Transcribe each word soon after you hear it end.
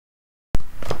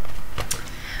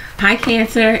Hi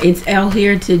Cancer, it's Elle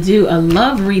here to do a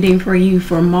love reading for you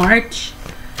for March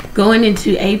going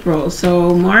into April.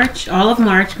 So March, all of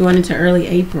March going into early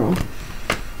April.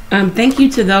 Thank you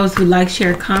to those who like,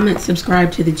 share, comment,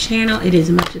 subscribe to the channel. It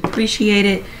is much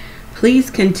appreciated.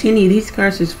 Please continue. These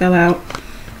cards just fell out.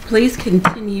 Please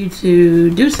continue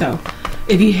to do so.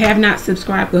 If you have not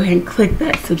subscribed, go ahead and click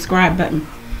that subscribe button.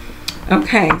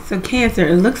 Okay, so Cancer,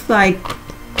 it looks like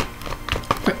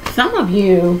for some of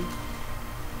you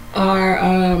are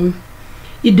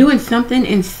you're doing something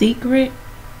in secret.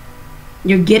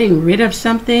 You're getting rid of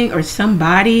something or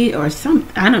somebody or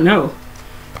I don't know,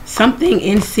 something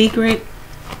in secret.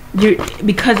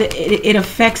 Because it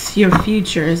affects your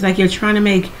future. It's like you're trying to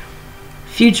make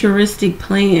futuristic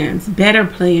plans, better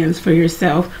plans for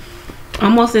yourself,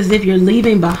 almost as if you're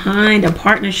leaving behind a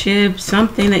partnership,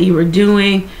 something that you were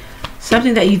doing,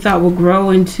 something that you thought would grow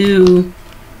into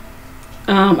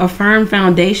a firm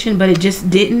foundation, but it just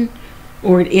didn't,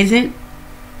 or it isn't.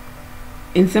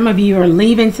 And some of you are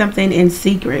leaving something in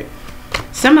secret.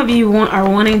 Some of you are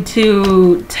wanting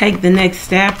to take the next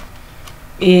step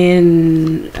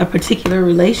in a particular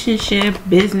relationship,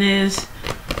 business,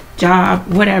 job,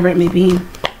 whatever it may be.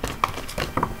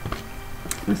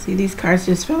 Let's see, these cards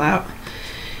just fell out.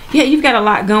 Yeah, you've got a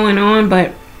lot going on,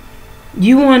 but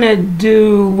you want to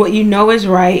do what you know is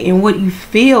right and what you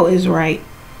feel is right.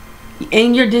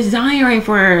 And you're desiring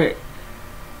for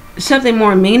something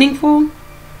more meaningful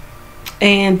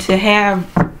and to have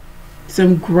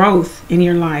some growth in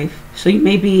your life. So you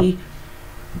may be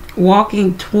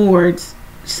walking towards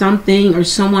something or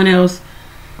someone else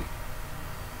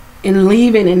and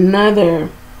leaving another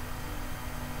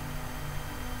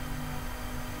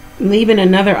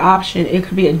option. It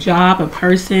could be a job, a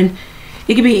person,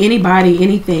 it could be anybody,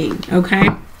 anything. Okay,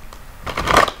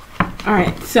 all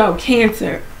right, so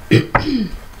Cancer,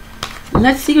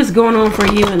 let's see what's going on for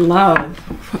you in love.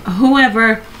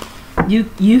 Whoever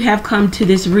you have come to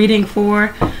this reading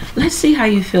for, let's see how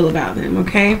you feel about them.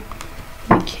 Okay,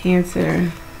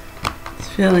 Cancer,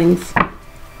 feelings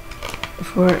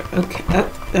for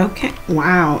okay.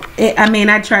 Wow. I mean,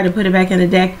 I tried to put it back in the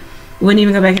deck, wouldn't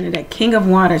even go back in the deck. King of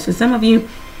Water. So some of you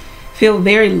feel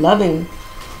very loving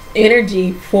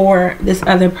energy for this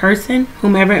other person,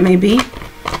 whomever it may be.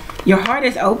 Your heart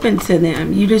is open to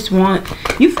them. You just want,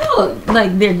 you feel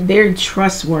like they're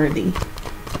trustworthy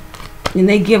and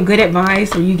they give good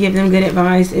advice, or you give them good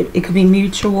advice. It could be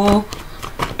mutual.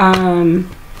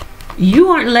 You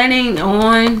aren't letting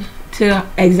on to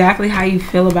exactly how you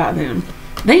feel about them.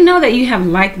 They know that you have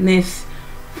likeness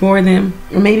for them,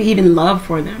 or maybe even love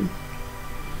for them.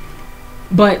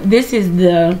 But this is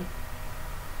the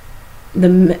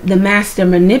master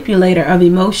manipulator of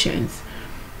emotions.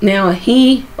 Now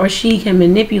he or she can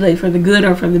manipulate for the good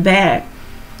or for the bad.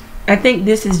 I think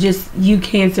this is just you,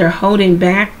 Cancer, holding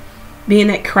back, being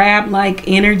that crab-like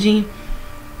energy,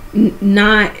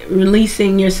 not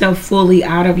releasing yourself fully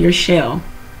out of your shell.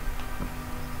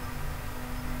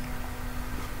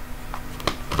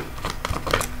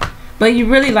 But you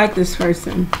really like this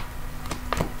person.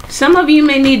 Some of you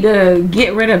may need to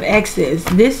get rid of exes.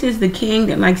 This is the king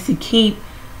that likes to keep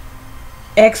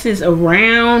exes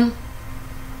around,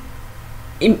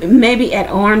 maybe at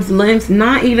arm's length.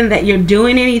 Not even that you're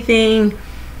doing anything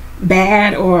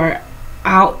bad or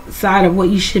outside of what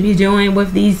you should be doing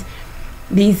with these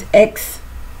ex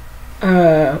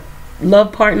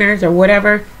love partners or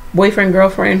whatever, boyfriend,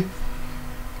 girlfriend.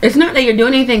 It's not that you're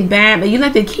doing anything bad, but you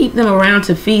like to keep them around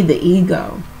to feed the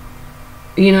ego.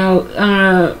 You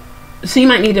know, so you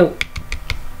might need to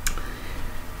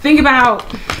think about,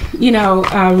 you know,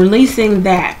 releasing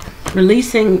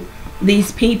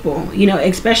these people, you know,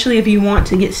 especially if you want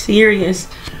to get serious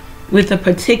with a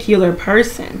particular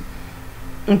person.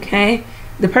 Okay,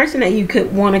 the person that you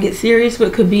could want to get serious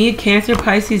with could be a Cancer,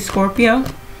 Pisces, Scorpio.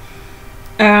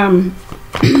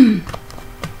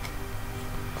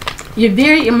 You're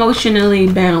very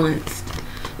emotionally balanced.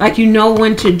 Like, you know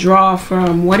when to draw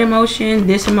from what emotion,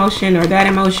 this emotion or that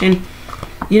emotion.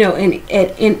 You know, in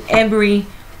every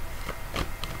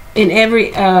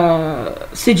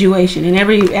situation, in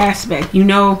every aspect, you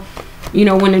know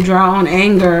when to draw on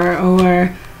anger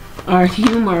or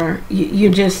humor.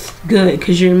 You're just good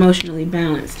because you're emotionally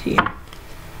balanced here.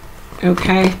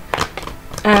 Okay.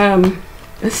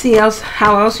 Let's see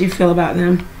how else you feel about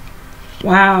them.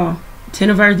 Wow.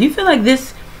 Ten of Earth. You feel like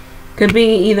this could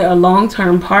be either a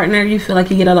long-term partner. You feel like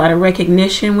you get a lot of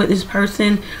recognition with this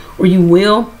person, or you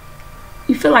will.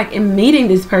 You feel like in meeting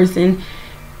this person,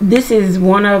 this is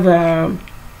one of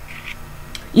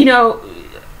you know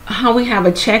how we have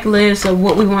a checklist of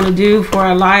what we want to do for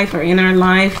our life or in our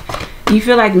life. You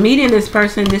feel like meeting this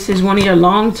person, this is one of your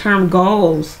long-term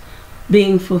goals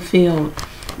being fulfilled.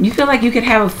 You feel like you could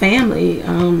have a family,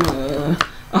 a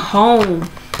home.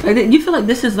 You feel like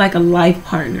this is like a life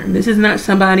partner. This is not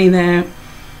somebody that,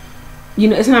 you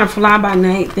know, it's not a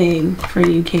fly-by-night thing for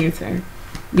you, Cancer.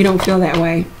 You don't feel that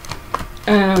way.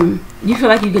 You feel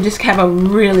like you could just have a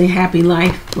really happy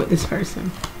life with this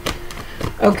person.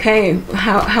 Okay,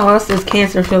 how else does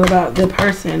Cancer feel about the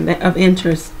person of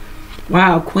interest?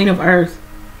 Wow, Queen of Earth.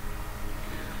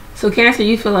 So Cancer,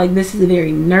 you feel like this is a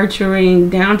very nurturing,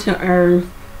 down-to-earth,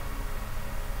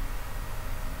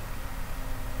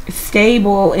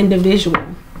 stable individual.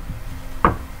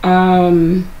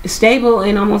 Stable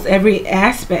in almost every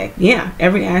aspect. Yeah,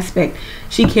 every aspect.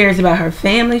 She cares about her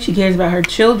family. She cares about her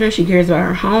children. She cares about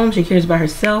her home. She cares about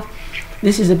herself.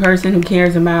 This is a person who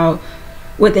cares about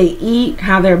what they eat,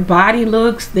 how their body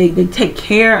looks. They take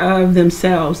care of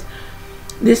themselves.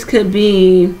 This could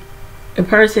be a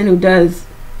person who does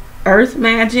earth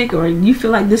magic, or you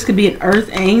feel like this could be an earth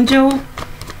angel.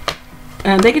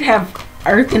 They could have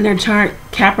earth in their chart,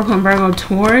 Capricorn, Virgo,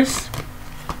 Taurus.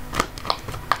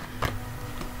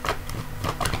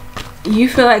 You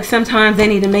feel like sometimes they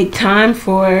need to make time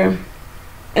for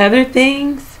other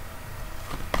things.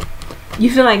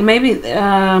 You feel like maybe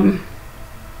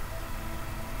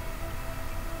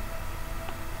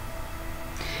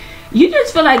you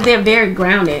just feel like they're very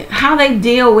grounded. How they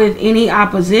deal with any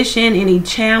opposition, any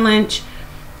challenge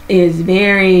is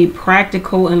very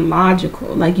practical and logical.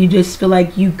 Like you just feel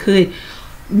like you could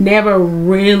never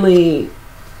really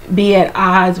be at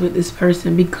odds with this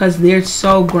person because they're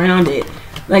so grounded.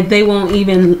 Like they won't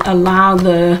even allow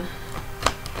the,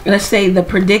 let's say, the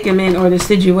predicament or the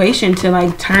situation to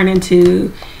like turn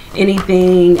into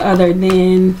anything other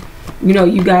than, you know,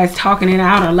 you guys talking it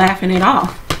out or laughing it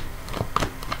off.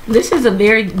 This is a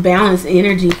very balanced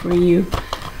energy for you,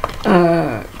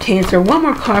 Cancer. One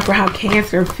more card for how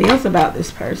Cancer feels about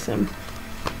this person.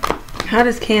 How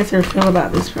does Cancer feel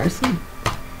about this person?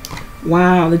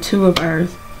 Wow, the Two of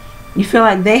Earth. You feel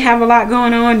like they have a lot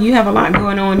going on. You have a lot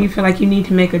going on. You feel like you need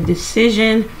to make a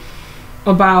decision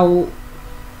about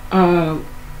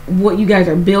what you guys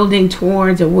are building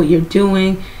towards or what you're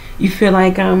doing. You feel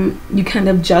like you kind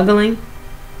of juggling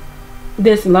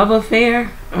this love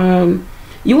affair.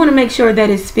 You want to make sure that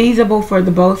it's feasible for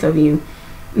the both of you.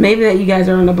 Maybe that you guys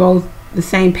are on the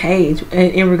same page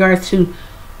in regards to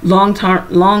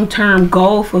long-term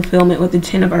goal fulfillment with the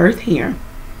Ten of Earth here.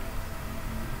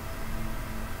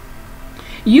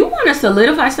 You want to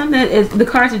solidify something. The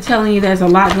cards are telling you there's a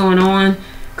lot going on.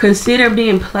 Consider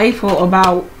being playful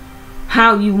about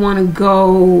how you want to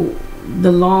go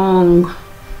the long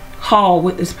haul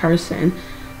with this person.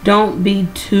 Don't be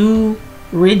too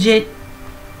rigid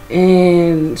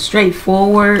and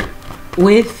straightforward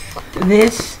with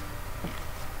this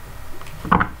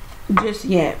just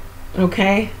yet.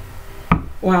 Okay?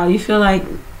 Wow, you feel like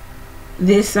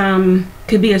this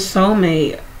could be a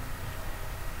soulmate.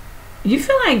 You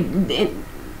feel like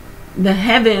the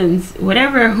heavens,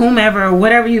 whomever,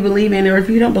 whatever you believe in, or if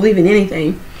you don't believe in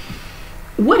anything,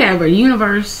 whatever,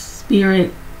 universe,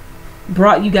 spirit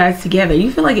brought you guys together.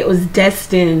 You feel like it was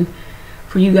destined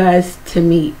for you guys to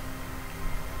meet.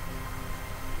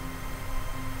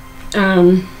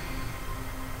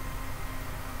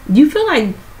 You feel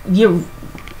like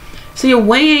you're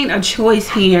weighing a choice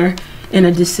here and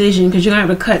a decision, because you're gonna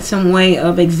have to cut some way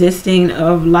of existing,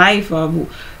 of life, of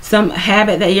some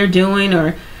habit that you're doing,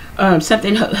 or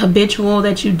something habitual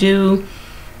that you do.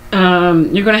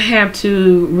 You're gonna have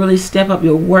to really step up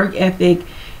your work ethic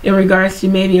in regards to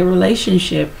maybe a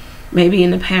relationship. Maybe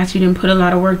in the past you didn't put a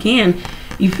lot of work in.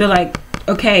 You feel like,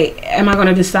 okay, am I going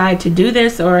to decide to do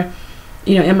this, or,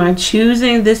 you know, am I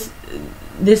choosing this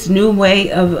new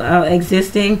way of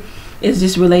existing? Is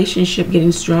this relationship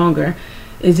getting stronger?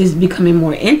 Is this becoming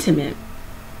more intimate?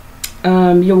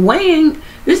 You're weighing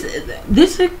this.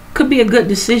 This could be a good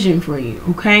decision for you.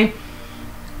 Okay.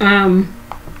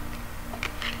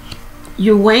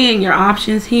 You're weighing your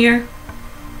options here.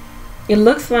 It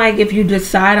looks like if you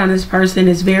decide on this person,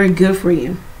 it's very good for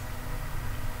you.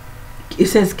 It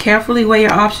says carefully weigh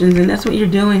your options, and that's what you're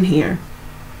doing here.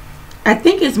 I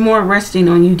think it's more resting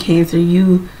on you, Cancer.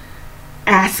 You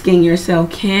asking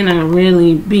yourself, can I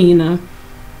really be in a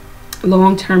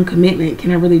long-term commitment?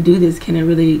 Can I really do this? Can I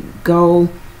really go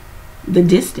the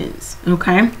distance?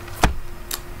 Okay.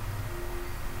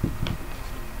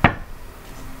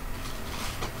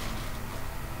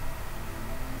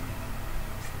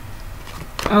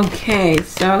 Okay,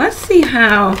 so let's see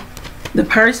how the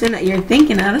person that you're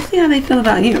thinking of, let's see how they feel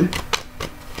about you.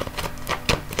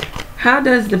 How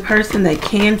does the person that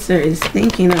Cancer is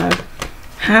thinking of,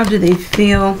 How do they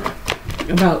feel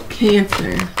about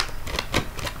Cancer?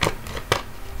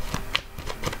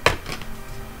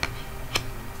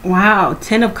 Wow,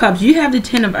 10 of Cups. You have the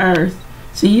 10 of Earth.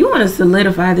 So you want to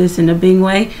solidify this in a big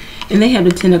way. And they have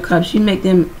the 10 of Cups. You make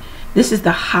them, this is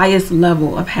the highest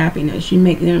level of happiness. You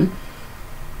make them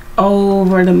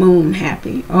over the moon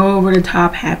happy, over the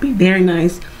top happy. Very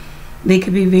nice. They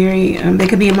could be very, they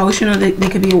could be emotional. They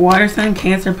could be a water sign,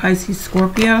 Cancer, Pisces,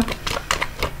 Scorpio.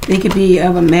 They could be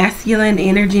of a masculine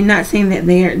energy. Not saying that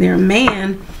they're a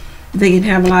man. They can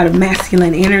have a lot of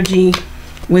masculine energy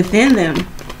within them.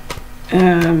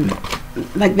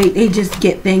 Like they just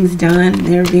get things done.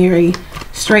 They're a very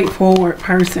straightforward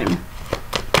person.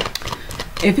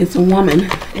 If it's a woman.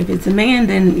 If it's a man,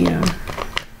 then, you know.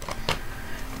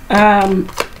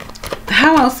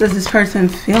 How else does this person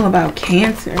feel about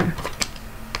Cancer?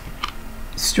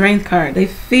 Strength card. They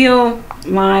feel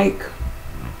like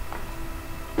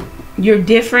you're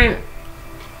different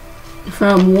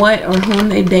from what or whom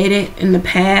they dated in the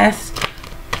past.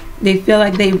 They feel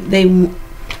like they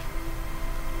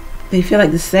feel like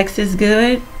the sex is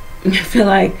good. They feel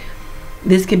like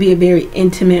this could be a very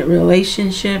intimate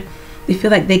relationship. They feel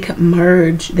like they could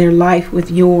merge their life with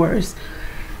yours.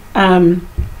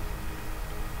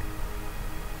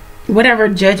 Whatever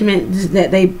judgments that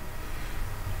they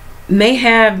may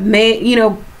have made, you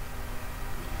know,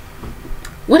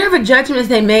 whatever judgments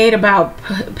they made about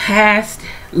past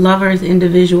lovers,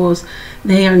 individuals,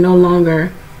 they are no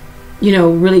longer, you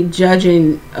know, really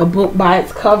judging a book by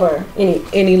its cover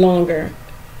any longer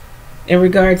in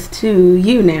regards to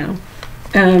you now.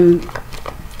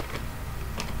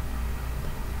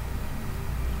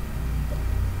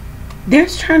 They're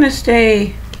trying to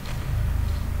stay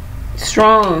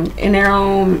strong in their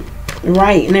own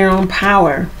right, in their own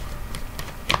power.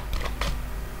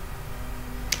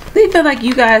 They feel like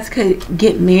you guys could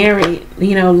get married,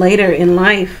 you know, later in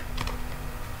life.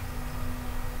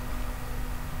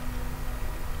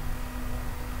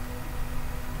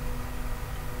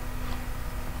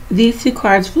 These two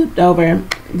cards flipped over.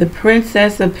 The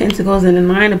Princess of Pentacles and the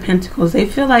Nine of Pentacles. They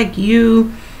feel like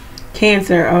you,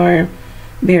 Cancer, are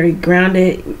very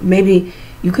grounded. Maybe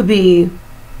you could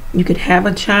have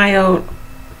a child.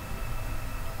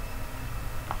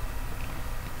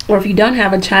 Or if you don't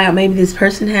have a child, maybe this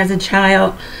person has a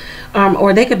child.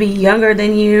 Or they could be younger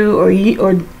than you,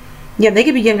 they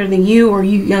could be younger than you, or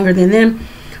you younger than them.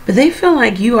 But they feel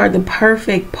like you are the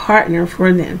perfect partner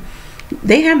for them.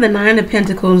 They have the Nine of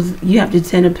Pentacles, you have the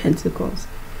 10 of Pentacles.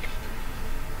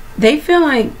 They feel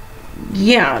like,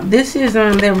 yeah, this is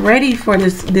they're ready for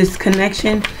this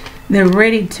connection. They're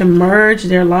ready to merge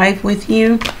their life with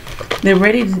you. They're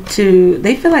ready to,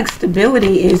 they feel like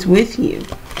stability is with you.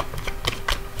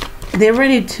 They're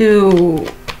ready to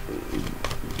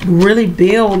really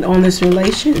build on this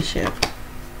relationship.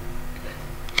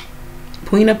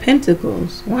 Queen of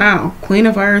Pentacles. Wow. Queen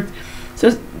of Earth.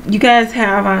 So you guys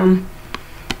have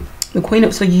the Queen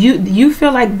of, so you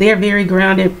feel like they're very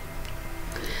grounded.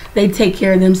 They take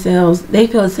care of themselves. They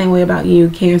feel the same way about you,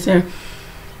 Cancer.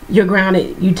 You're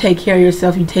grounded. You take care of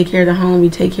yourself. You take care of the home. You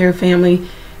take care of family.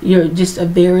 You're just a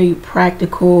very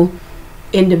practical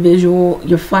individual.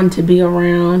 You're fun to be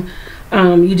around.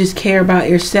 You just care about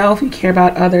yourself. You care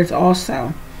about others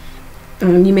also.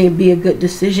 You may be a good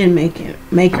decision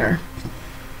maker.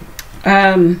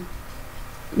 The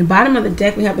bottom of the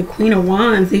deck, we have the Queen of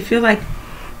Wands. They feel like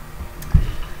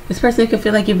this person can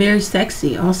feel like you're very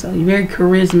sexy also. You're very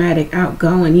charismatic,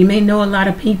 outgoing. You may know a lot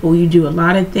of people. You do a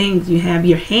lot of things. You have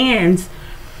your hands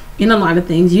in a lot of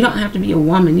things. You don't have to be a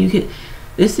woman. You could,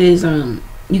 this is,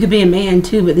 you could be a man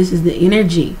too, but this is the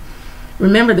energy.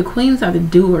 Remember, the queens are the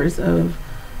doers of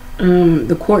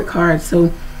the court cards.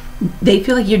 So they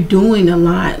feel like you're doing a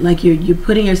lot. Like you're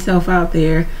putting yourself out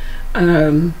there.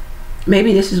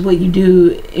 Maybe this is what you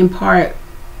do in part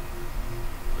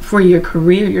for your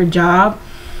career, your job.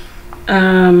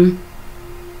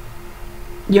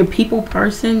 You're a people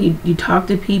person. You talk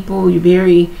to people. You're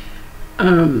very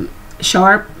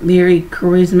sharp, very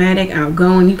charismatic,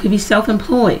 outgoing. You could be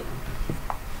self-employed.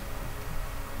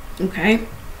 Okay.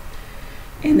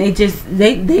 And they just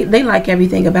they like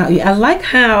everything about you. I like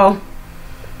how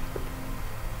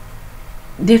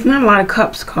there's not a lot of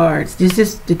cups cards. There's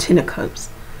just the 10 of cups.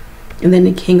 And then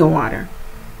the King of Water.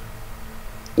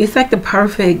 It's like the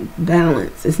perfect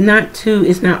balance. It's not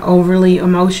overly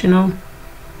emotional.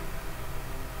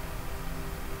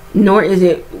 Nor is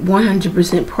it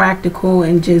 100% practical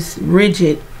and just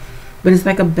rigid. But it's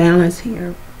like a balance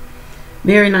here.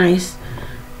 Very nice.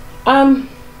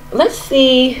 Let's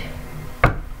see.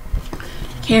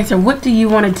 Cancer, what do you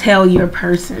want to tell your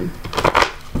person?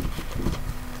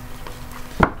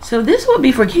 So this would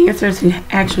be for Cancers who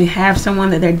actually have someone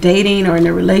that they're dating or in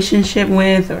a relationship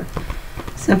with or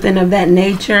something of that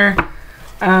nature.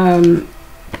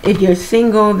 If you're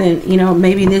single, then, you know,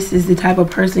 maybe this is the type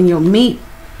of person you'll meet.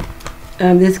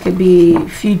 This could be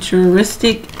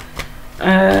futuristic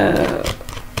for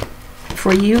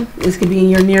you. This could be in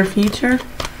your near future.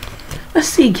 Let's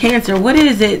see, Cancer, what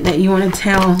is it that you want to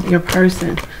tell your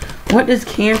person? What does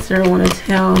Cancer want to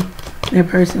tell their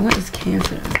person? What is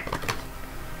Cancer?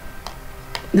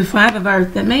 The Five of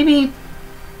Earth, that maybe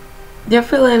they're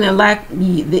feeling a lack,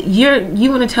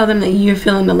 you want to tell them that you're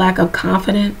feeling a lack of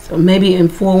confidence, or maybe in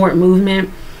forward movement,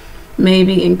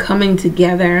 maybe in coming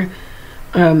together.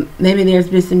 Maybe there's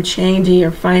been some change in your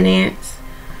finance,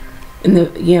 in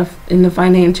the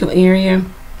financial area.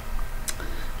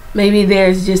 Maybe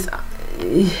there's just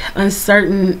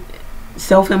uncertain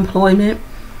self-employment.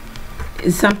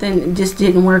 Something just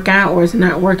didn't work out, or it's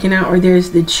not working out, or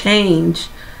there's the change.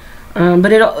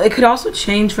 But it could also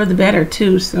change for the better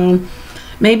too. So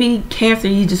maybe Cancer,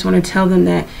 you just want to tell them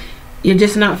that you're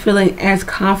just not feeling as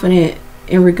confident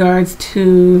in regards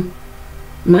to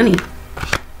money.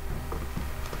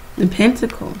 The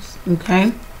Pentacles,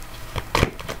 okay?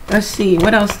 Let's see,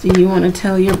 what else do you want to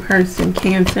tell your person,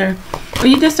 Cancer? Or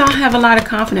you just don't have a lot of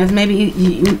confidence. Maybe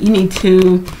you need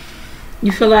to,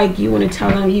 you feel like you want to tell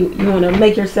them you want to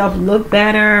make yourself look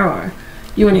better, or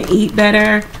you want to eat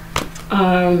better.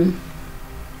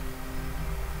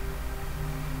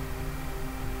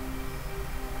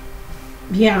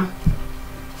 Yeah,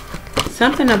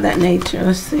 something of that nature.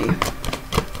 Let's see.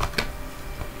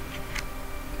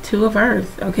 Two of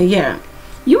Earth. Okay, yeah.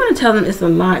 You want to tell them it's a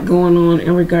lot going on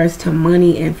in regards to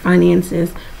money and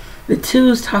finances. The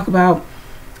twos talk about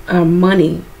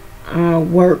money,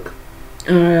 work,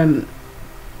 a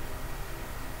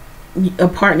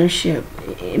partnership.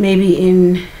 Maybe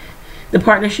in the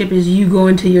partnership is you go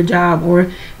into your job, or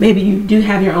maybe you do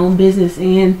have your own business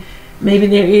and maybe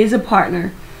there is a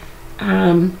partner.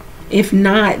 If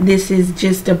not, this is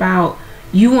just about,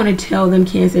 you want to tell them,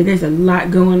 Cancer, there's a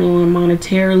lot going on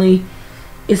monetarily.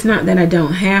 It's not that I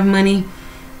don't have money.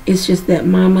 It's just that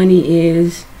my money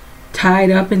is tied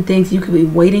up in things. You could be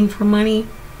waiting for money.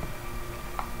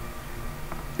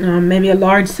 Maybe a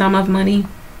large sum of money.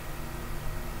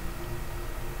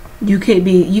 You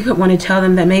could want to tell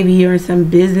them that maybe you're in some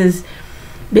business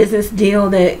deal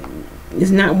that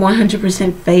is not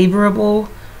 100% favorable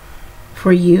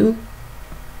for you.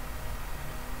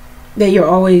 That you're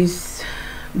always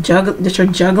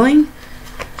juggling.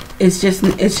 It's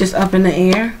just up in the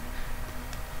air.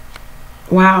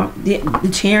 Wow, the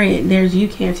Chariot, there's you,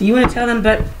 Cancer. You want to tell them,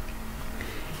 but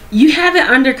you have it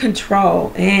under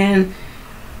control and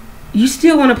you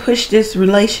still want to push this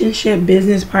relationship,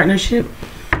 business, partnership,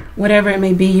 whatever it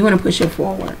may be. You want to push it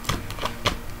forward.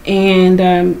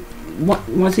 And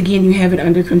once again, you have it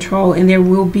under control, and there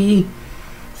will be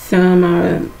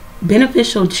some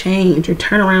beneficial change or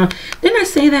turnaround. Didn't I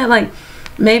say that, like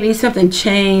maybe something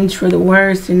changed for the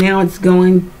worse and now it's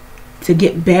going to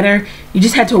get better? You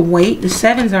just had to wait. The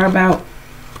sevens are about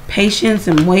patience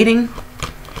and waiting.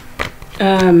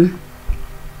 Now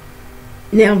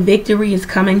victory is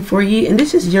coming for you, and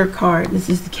this is your card. This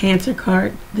is the Cancer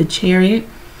card, the Chariot.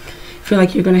 I feel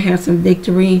like you're going to have some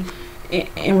victory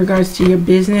in regards to your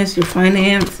business, your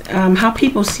finance. How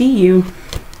people see you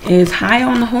is high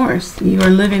on the horse. You are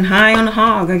living high on the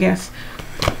hog, I guess.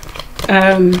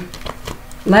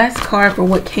 Last card for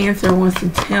what Cancer wants to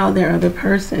tell their other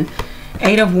person.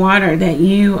 Eight of Water, that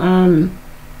you're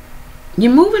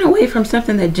moving away from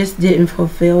something that just didn't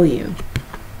fulfill you,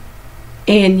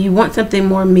 and you want something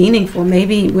more meaningful,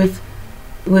 maybe with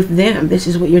them. This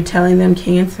is what you're telling them,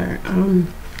 Cancer.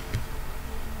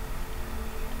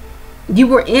 You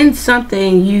were in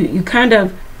something, you kind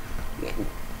of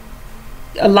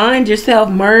aligned yourself,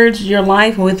 merged your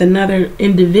life with another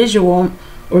individual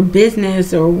or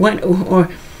business or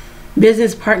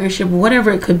business partnership,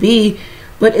 whatever it could be,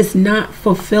 but it's not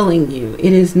fulfilling you.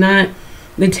 It is not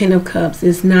the Ten of Cups.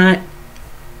 It's not,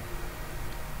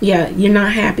 yeah, you're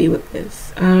not happy with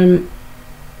this.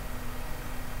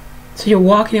 So you're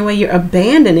walking away, you're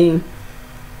abandoning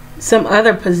some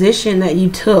other position that you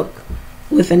took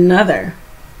with another.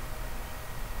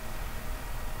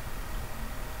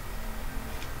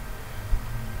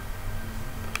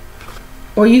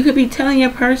 Or you could be telling your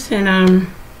person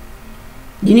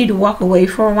you need to walk away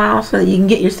for a while so that you can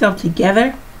get yourself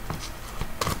together.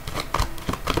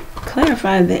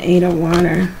 Clarify the Eight of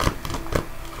Water.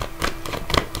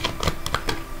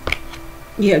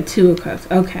 Yeah, Two of Cups.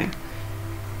 Okay.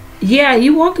 Yeah,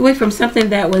 you walked away from something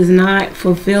that was not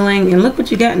fulfilling, and look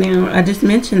what you got now. I just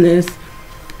mentioned this.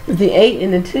 With the 8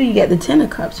 and the 2, you get the 10 of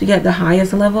Cups. You get the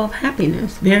highest level of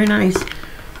happiness. Very nice.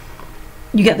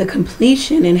 You get the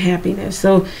completion in happiness.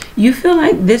 So you feel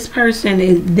like this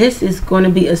person this is going to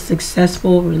be a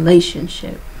successful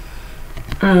relationship.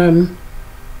 You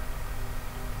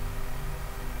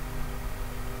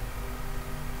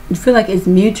feel like it's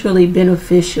mutually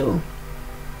beneficial.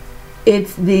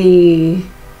 It's the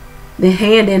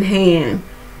hand in hand,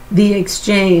 the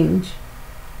exchange,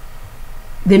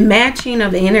 the matching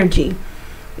of energy.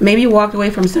 Maybe you walked away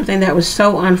from something that was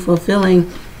so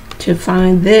unfulfilling to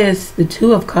find this, the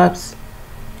 2 of Cups,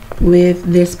 with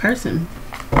this person.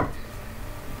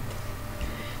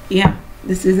 Yeah,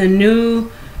 this is a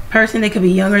new person. They could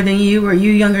be younger than you or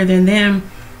you younger than them.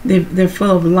 They're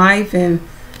full of life, and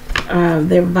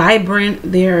they're vibrant,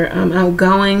 they're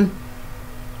outgoing,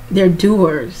 they're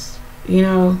doers, you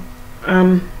know.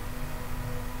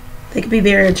 They could be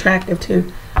very attractive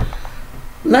too.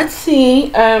 Let's see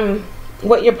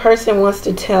what your person wants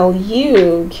to tell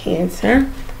you, Cancer.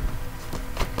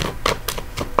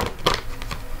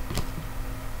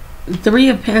 3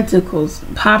 of Pentacles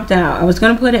popped out. I was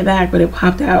going to put it back, but it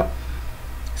popped out.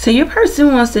 So your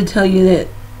person wants to tell you that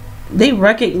they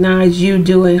recognize you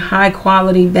doing high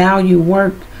quality value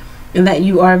work, and that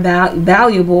you are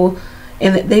valuable,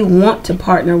 and that they want to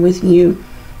partner with you.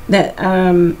 That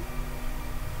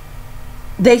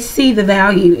they see the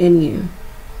value in you.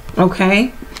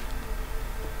 Okay?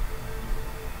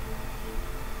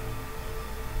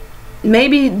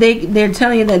 Maybe they're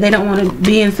telling you that they don't want to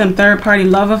be in some third-party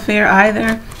love affair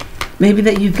either. Maybe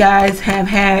that you guys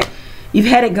you've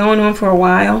had it going on for a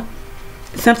while.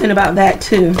 Something about that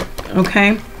too.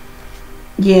 Okay?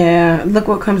 Yeah, look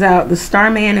what comes out. The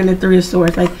Starman and the 3 of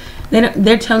Swords. Like,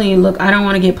 they're telling you, look, I don't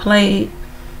want to get played.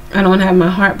 I don't want to have my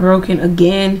heart broken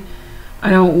again. I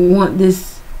don't want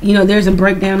this. You know, there's a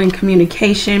breakdown in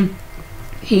communication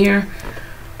here.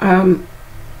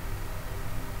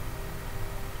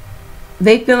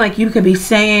 They feel like you could be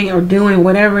saying or doing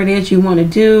whatever it is you want to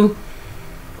do,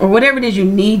 or whatever it is you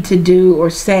need to do or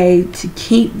say to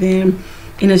keep them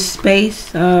in a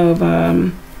space of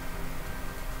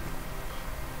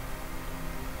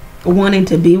wanting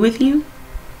to be with you.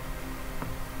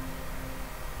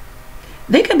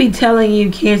 They could be telling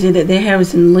you, Cancer, that they're having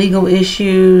some legal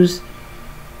issues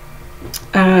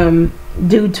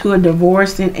due to a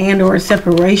divorce and or a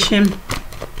separation.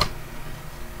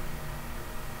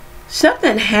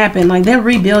 Something happened, like they're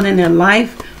rebuilding their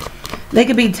life. They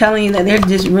could be telling you that they're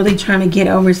just really trying to get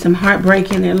over some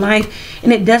heartbreak in their life.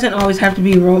 And it doesn't always have to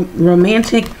be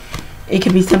romantic. It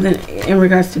could be something in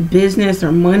regards to business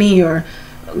or money or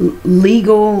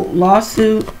legal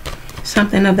lawsuit,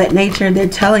 something of that nature. They're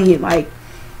telling you, like,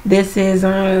 this is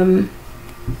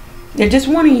they're just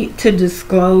wanting to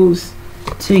disclose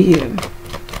to you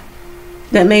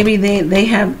that maybe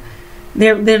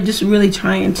they're just really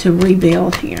trying to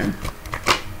rebuild here.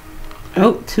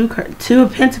 Oh, two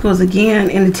of Pentacles again,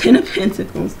 and the 10 of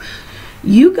Pentacles.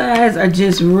 You guys are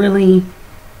just really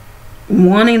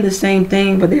wanting the same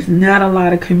thing, but there's not a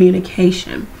lot of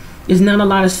communication. There's not a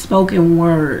lot of spoken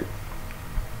word.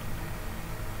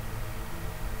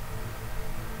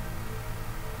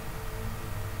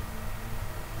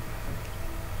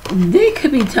 They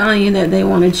could be telling you that they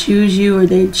want to choose you, or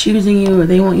they're choosing you, or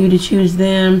they want you to choose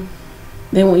them.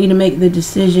 They want you to make the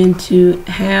decision to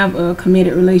have a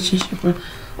committed relationship, or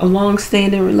a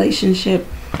long-standing relationship,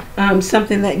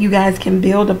 something that you guys can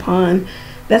build upon.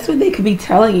 That's what they could be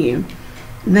telling you.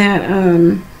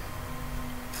 That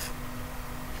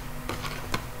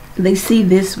they see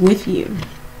this with you,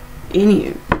 in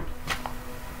you.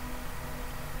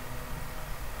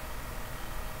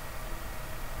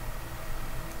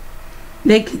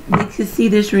 They could see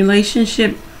this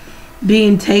relationship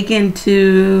being taken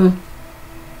to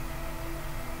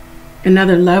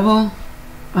another level,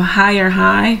 a higher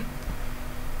high.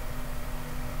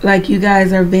 Like you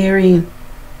guys are very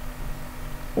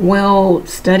well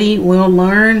studied, well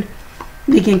learned.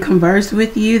 They can converse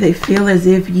with you. They feel as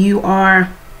if you are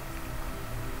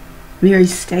very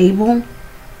stable,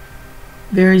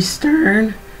 very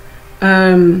stern.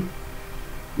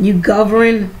 You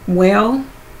govern well.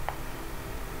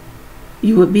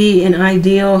 You would be an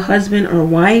ideal husband or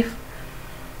wife.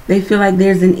 They feel like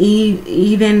there's an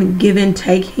even give and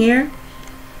take here.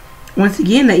 Once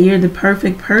again, that you're the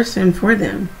perfect person for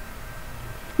them.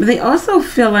 But they also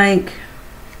feel like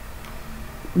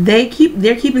they're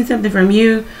keeping something from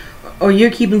you, or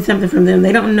you're keeping something from them.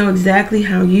 They don't know exactly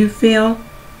how you feel.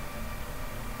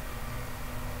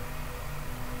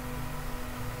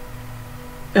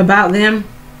 About them.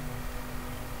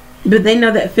 But they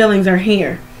know that feelings are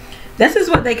here. This is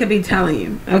what they could be telling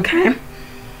you, okay?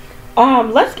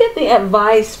 Let's get the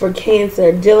advice for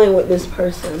Cancer dealing with this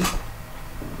person.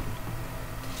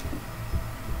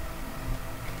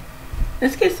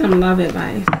 Let's get some love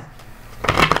advice.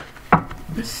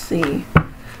 Let's see.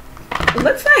 It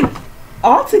looks like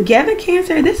altogether,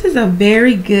 Cancer, this is a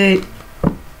very good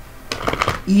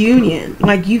union.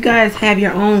 Like, you guys have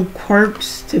your own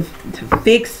quirks to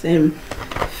fix and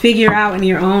figure out in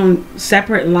your own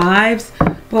separate lives.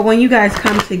 But when you guys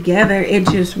come together, it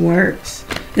just works.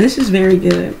 And this is very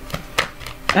good.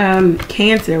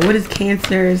 Cancer, what is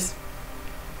Cancer's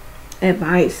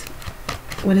advice?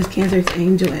 What is Cancer's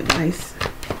angel advice?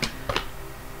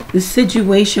 The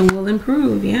situation will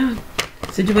improve. Yeah,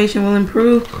 situation will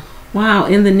improve. Wow,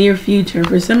 in the near future.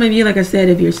 For some of you, like I said,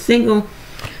 if you're single,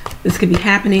 this could be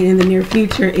happening in the near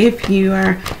future. If you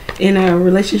are in a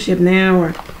relationship now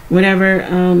or whatever,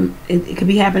 it could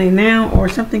be happening now, or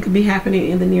something could be happening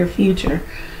in the near future.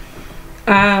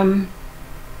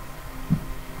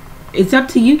 It's up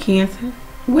to you, Cancer.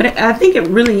 What I think it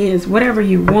really is, whatever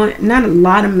you want. Not a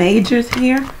lot of majors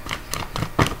here.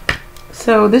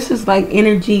 So this is like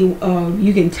energy of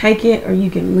you can take it or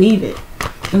you can leave it.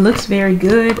 It looks very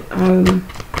good. I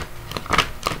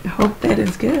hope that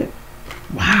is good.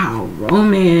 Wow,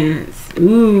 romance.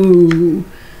 Ooh,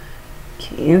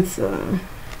 Cancer.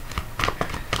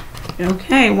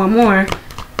 Okay, one more.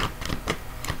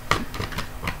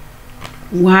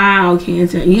 Wow,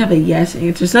 Cancer, you have a yes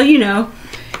answer. So, you know,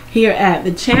 here at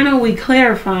the channel, we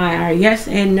clarify our yes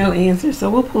and no answer. So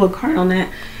we'll pull a card on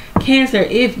that. Cancer,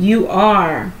 if you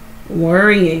are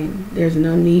worrying, there's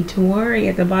no need to worry.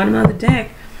 At the bottom of the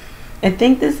deck, I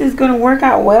think this is going to work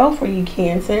out well for you,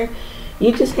 Cancer.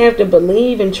 You just have to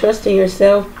believe and trust in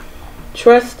yourself.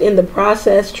 Trust in the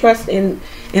process. Trust in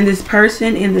this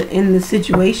person, in the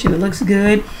situation. It looks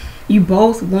good. You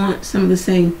both want some of the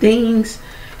same things,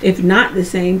 if not the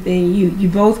same thing. You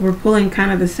both were pulling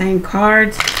kind of the same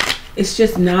cards. It's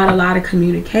just not a lot of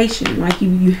communication. Like,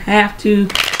 you have to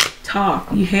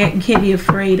talk. You can't be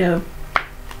afraid of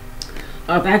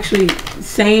actually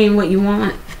saying what you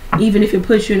want, even if it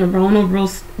puts you in a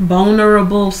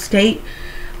vulnerable state,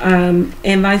 and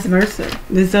vice versa.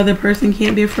 This other person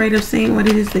can't be afraid of saying what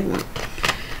it is they want.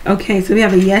 Okay, so we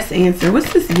have a yes answer.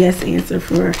 What's this yes answer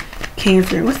for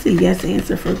Cancer? What's the yes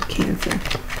answer for Cancer?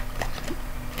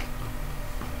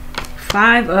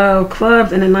 5 of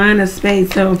clubs and a 9 of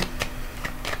spades. So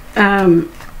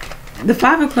the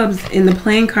 5 of clubs in the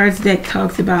playing cards deck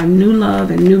talks about new love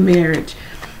and new marriage.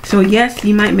 So yes,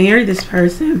 you might marry this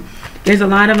person. There's a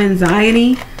lot of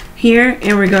anxiety here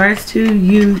in regards to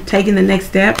you taking the next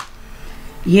step.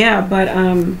 Yeah, but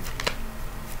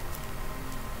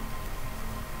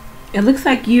it looks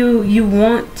like you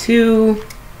want to,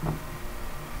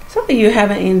 something you have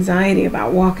an anxiety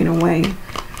about walking away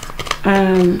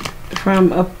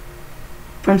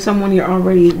from someone you're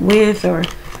already with, or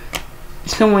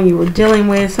someone you were dealing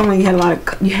with, someone you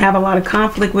have a lot of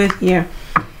conflict with. Yeah,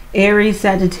 Aries,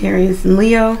 Sagittarius,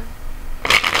 Leo,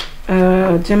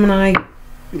 Gemini,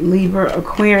 Libra,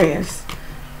 Aquarius.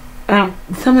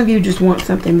 Some of you just want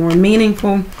something more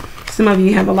meaningful. Some of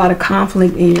you have a lot of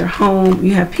conflict in your home.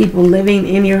 You have people living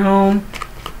in your home.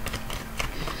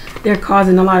 They're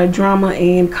causing a lot of drama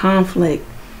and conflict,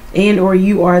 and or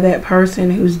you are that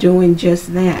person who's doing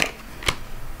just that.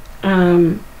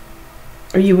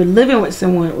 Or you were living with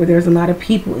someone where there's a lot of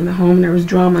people in the home and there was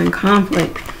drama and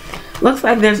conflict. Looks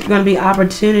like there's going to be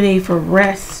opportunity for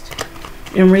rest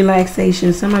and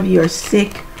relaxation. Some of you are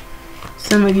sick.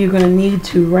 Some of you are going to need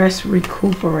to rest,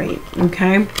 recuperate.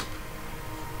 Okay.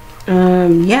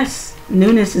 Yes,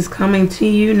 newness is coming to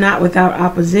you, not without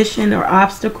opposition or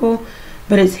obstacle,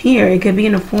 but it's here. It could be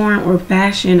in the form or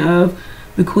fashion of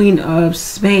the Queen of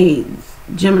Spades,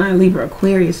 Gemini, Libra,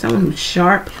 Aquarius, someone who's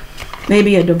sharp,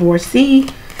 maybe a divorcee,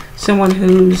 someone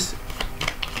who's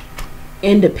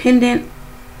independent.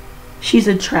 She's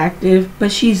attractive,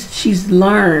 but she's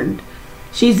learned.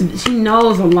 She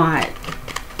knows a lot.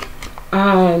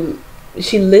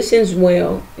 She listens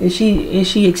well, and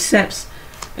she accepts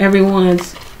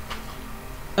everyone's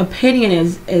opinion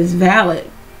as valid,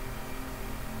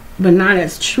 but not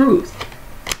as truth.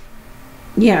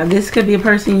 Yeah, this could be a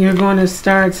person you're going to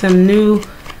start some new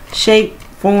shape,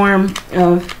 form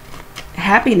of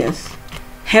happiness,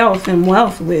 health, and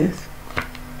wealth with.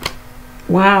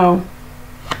 Wow.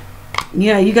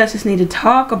 Yeah, you guys just need to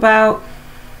talk about,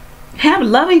 have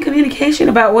loving communication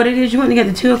about what it is you want. To get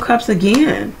the 2 of Cups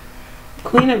again.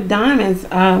 Queen of Diamonds.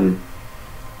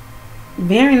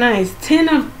 Very nice. 10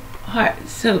 of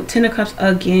Hearts. So 10 of Cups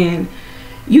again.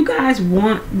 You guys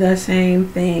want the same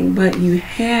thing, but you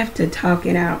have to talk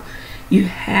it out. You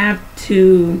have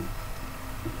to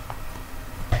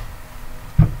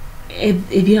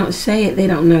if you don't say it, they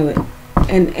don't know it,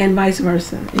 and vice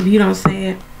versa. If you don't say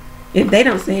it, if they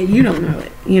don't say it, you don't know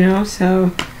it. You know,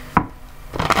 so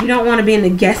you don't want to be in the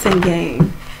guessing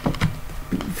game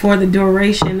for the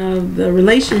duration of the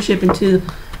relationship until,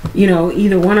 you know,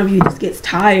 either one of you just gets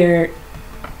tired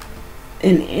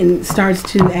and starts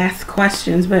to ask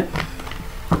questions. But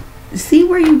see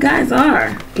where you guys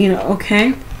are, you know.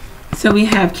 Okay, so we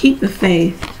have keep the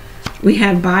faith. We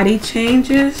have body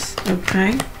changes.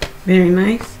 Okay, very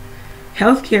nice.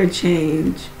 Healthcare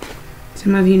change.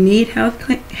 Some of you need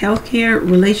healthcare.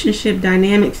 Relationship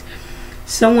dynamics.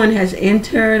 Someone has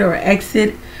entered or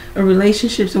exited a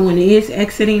relationship. Someone is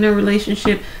exiting a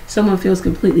relationship. Someone feels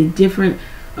completely different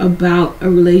about a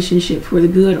relationship, for the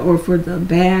good or for the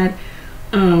bad.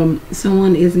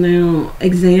 Someone is now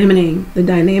examining the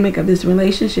dynamic of this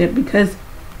relationship because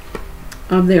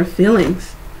of their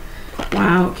feelings.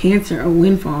 Wow, Cancer, a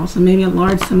windfall. So maybe a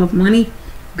large sum of money,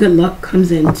 good luck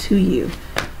comes in to you.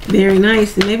 Very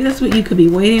nice. And maybe that's what you could be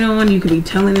waiting on. You could be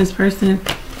telling this person,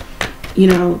 you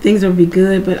know, things will be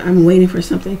good, but I'm waiting for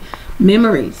something.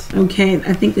 Memories. Okay,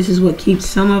 I think this is what keeps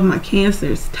some of my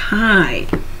Cancers tied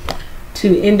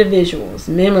to individuals.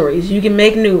 Memories. You can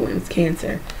make new ones,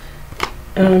 Cancer.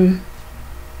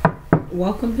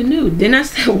 Welcome the new. Didn't I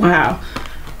say, wow,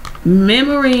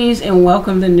 memories and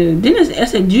welcome the new? Didn't I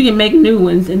said you can make new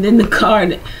ones, and then the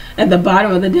card at the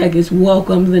bottom of the deck is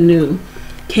welcome the new.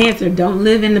 Cancer, don't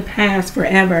live in the past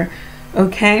forever.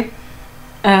 Okay,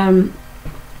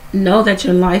 know that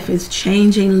your life is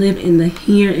changing. Live in the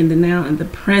here and the now and the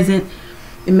present,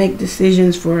 and make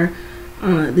decisions for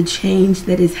the change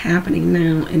that is happening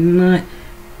now, and not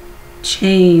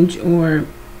change or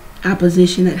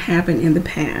opposition that happened in the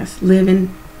past. Live in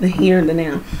the here and the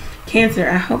now. Cancer,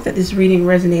 I hope that this reading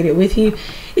resonated with you.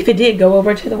 If it did, go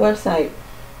over to the website,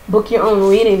 book your own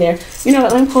reading there. You know,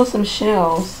 let me pull some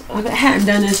shells. I hadn't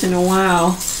done this in a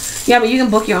while. Yeah, but you can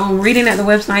book your own reading at the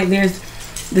website. There's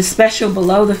the special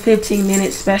below, the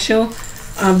 15-minute special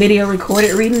video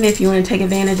recorded reading. If you want to take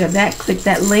advantage of that, click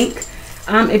that link.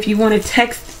 If you want to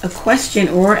text a question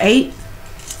or 8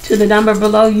 to the number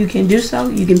below, you can do so.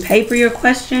 You can pay for your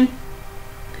question,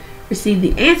 receive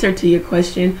the answer to your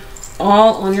question,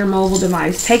 all on your mobile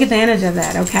device. Take advantage of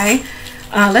that, okay?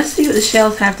 Let's see what the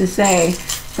shells have to say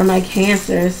for my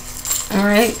Cancers. All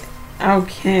right.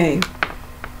 Okay.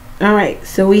 All right.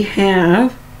 So we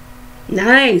have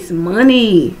nice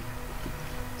money.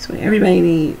 That's what everybody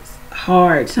needs.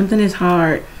 Hard. Something is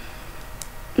hard.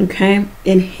 Okay.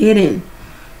 And hidden.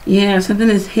 Yeah, something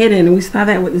is hidden. And we saw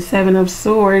that with the 7 of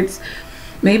Swords.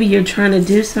 Maybe you're trying to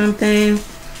do something,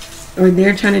 or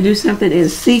they're trying to do something in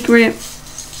secret.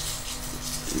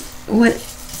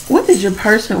 What does your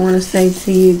person want to say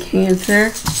to you,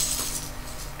 Cancer?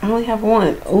 I only have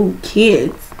one. Oh,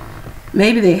 kids.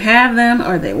 Maybe they have them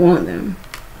or they want them.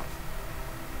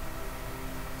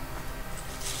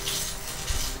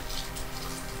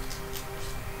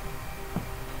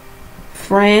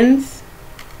 Friends.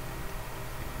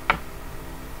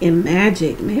 And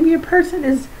magic. Maybe your person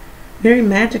is a very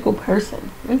magical person.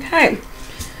 Okay.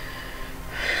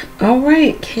 All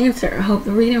right, Cancer. I hope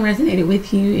the reading resonated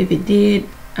with you. If it did,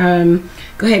 go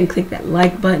ahead and click that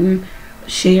like button.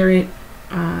 Share it.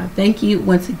 Thank you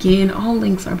once again. All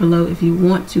links are below if you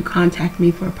want to contact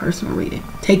me for a personal reading.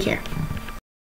 Take care.